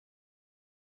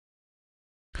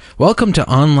Welcome to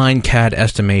Online CAD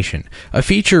Estimation, a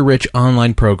feature-rich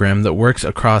online program that works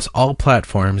across all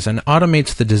platforms and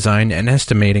automates the design and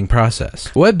estimating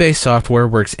process. Web-based software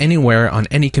works anywhere on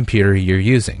any computer you're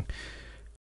using.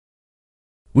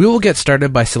 We will get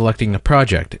started by selecting a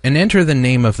project and enter the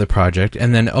name of the project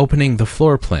and then opening the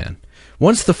floor plan.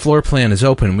 Once the floor plan is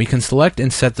open, we can select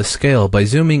and set the scale by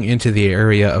zooming into the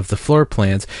area of the floor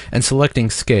plans and selecting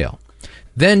Scale.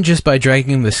 Then, just by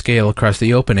dragging the scale across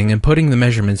the opening and putting the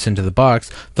measurements into the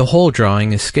box, the whole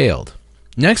drawing is scaled.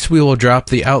 Next, we will drop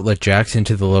the outlet jacks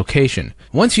into the location.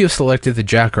 Once you have selected the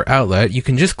jack or outlet, you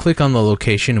can just click on the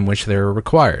location in which they are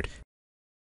required.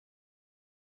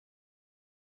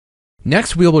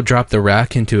 Next, we will drop the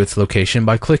rack into its location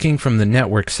by clicking from the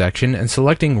Network section and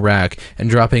selecting Rack and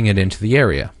dropping it into the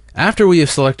area. After we have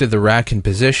selected the rack in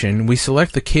position, we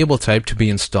select the cable type to be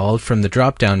installed from the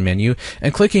drop-down menu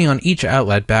and clicking on each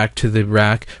outlet back to the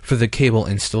rack for the cable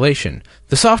installation.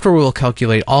 The software will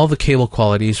calculate all the cable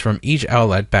qualities from each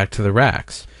outlet back to the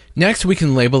racks. Next, we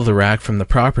can label the rack from the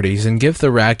properties and give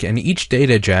the rack and each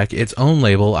data jack its own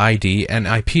label, ID, and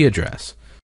IP address.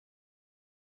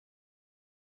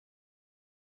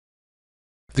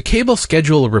 The Cable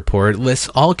Schedule report lists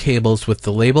all cables with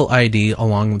the label ID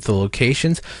along with the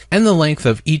locations and the length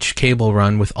of each cable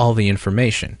run with all the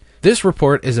information. This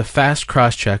report is a fast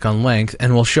cross-check on length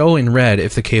and will show in red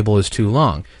if the cable is too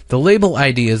long. The label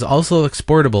ID is also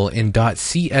exportable in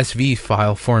 .csv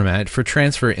file format for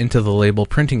transfer into the label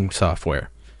printing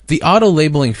software. The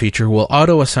auto-labeling feature will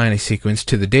auto-assign a sequence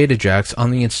to the data jacks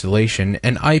on the installation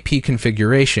and IP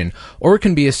configuration, or it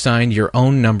can be assigned your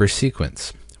own number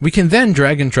sequence. We can then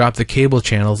drag and drop the cable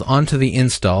channels onto the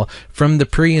install from the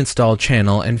pre-installed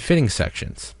channel and fitting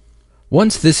sections.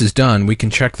 Once this is done, we can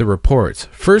check the reports.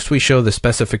 First, we show the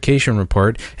specification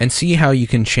report and see how you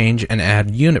can change and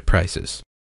add unit prices.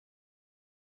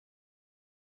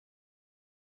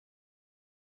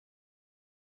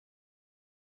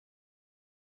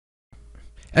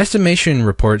 Estimation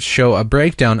reports show a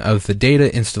breakdown of the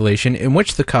data installation in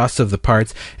which the costs of the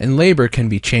parts and labor can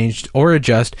be changed or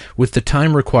adjusted with the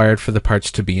time required for the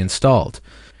parts to be installed.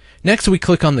 Next, we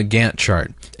click on the Gantt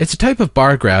chart. It's a type of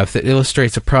bar graph that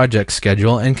illustrates a project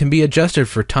schedule and can be adjusted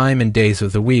for time and days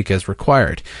of the week as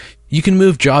required. You can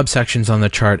move job sections on the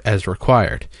chart as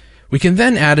required. We can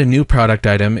then add a new product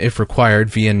item if required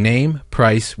via name,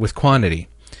 price, with quantity.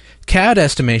 CAD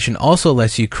estimation also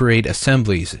lets you create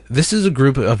assemblies. This is a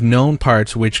group of known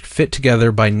parts which fit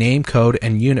together by name code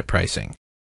and unit pricing.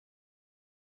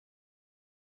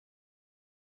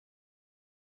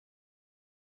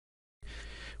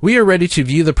 We are ready to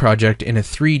view the project in a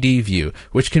 3D view,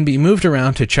 which can be moved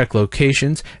around to check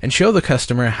locations and show the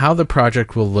customer how the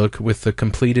project will look with the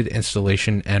completed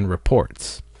installation and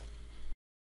reports.